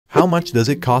How much does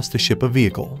it cost to ship a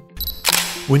vehicle?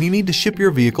 When you need to ship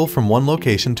your vehicle from one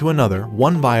location to another,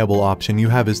 one viable option you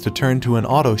have is to turn to an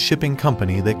auto shipping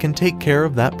company that can take care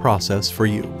of that process for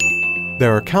you.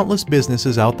 There are countless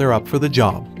businesses out there up for the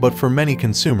job, but for many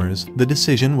consumers, the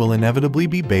decision will inevitably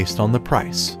be based on the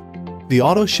price. The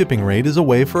auto shipping rate is a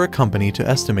way for a company to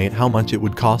estimate how much it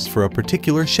would cost for a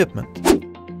particular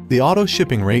shipment. The auto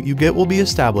shipping rate you get will be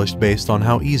established based on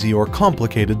how easy or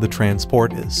complicated the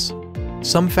transport is.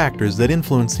 Some factors that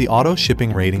influence the auto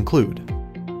shipping rate include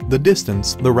the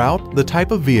distance, the route, the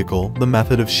type of vehicle, the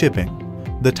method of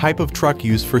shipping, the type of truck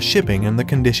used for shipping, and the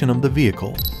condition of the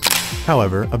vehicle.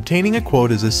 However, obtaining a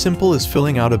quote is as simple as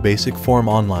filling out a basic form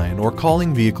online or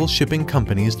calling vehicle shipping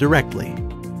companies directly.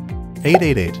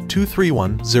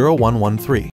 888-231-0113